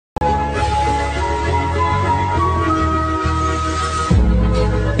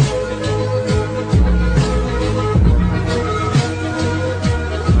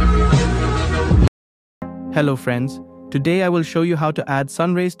Hello friends, today I will show you how to add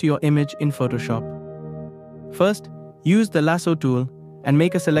sun rays to your image in Photoshop. First, use the lasso tool and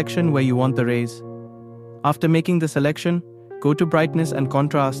make a selection where you want the rays. After making the selection, go to brightness and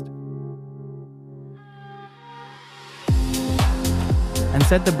contrast and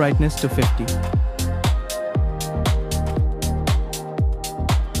set the brightness to 50.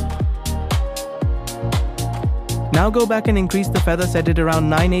 Now go back and increase the feather, set it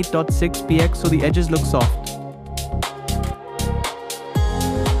around 98.6 px so the edges look soft.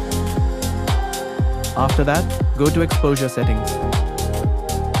 After that, go to exposure settings.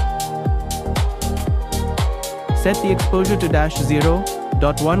 Set the exposure to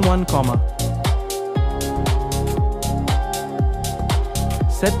 -0.11,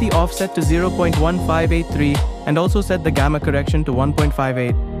 set the offset to 0.1583 and also set the gamma correction to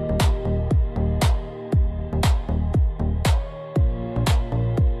 1.58.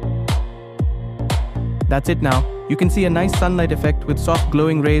 That's it now. You can see a nice sunlight effect with soft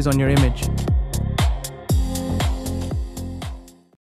glowing rays on your image.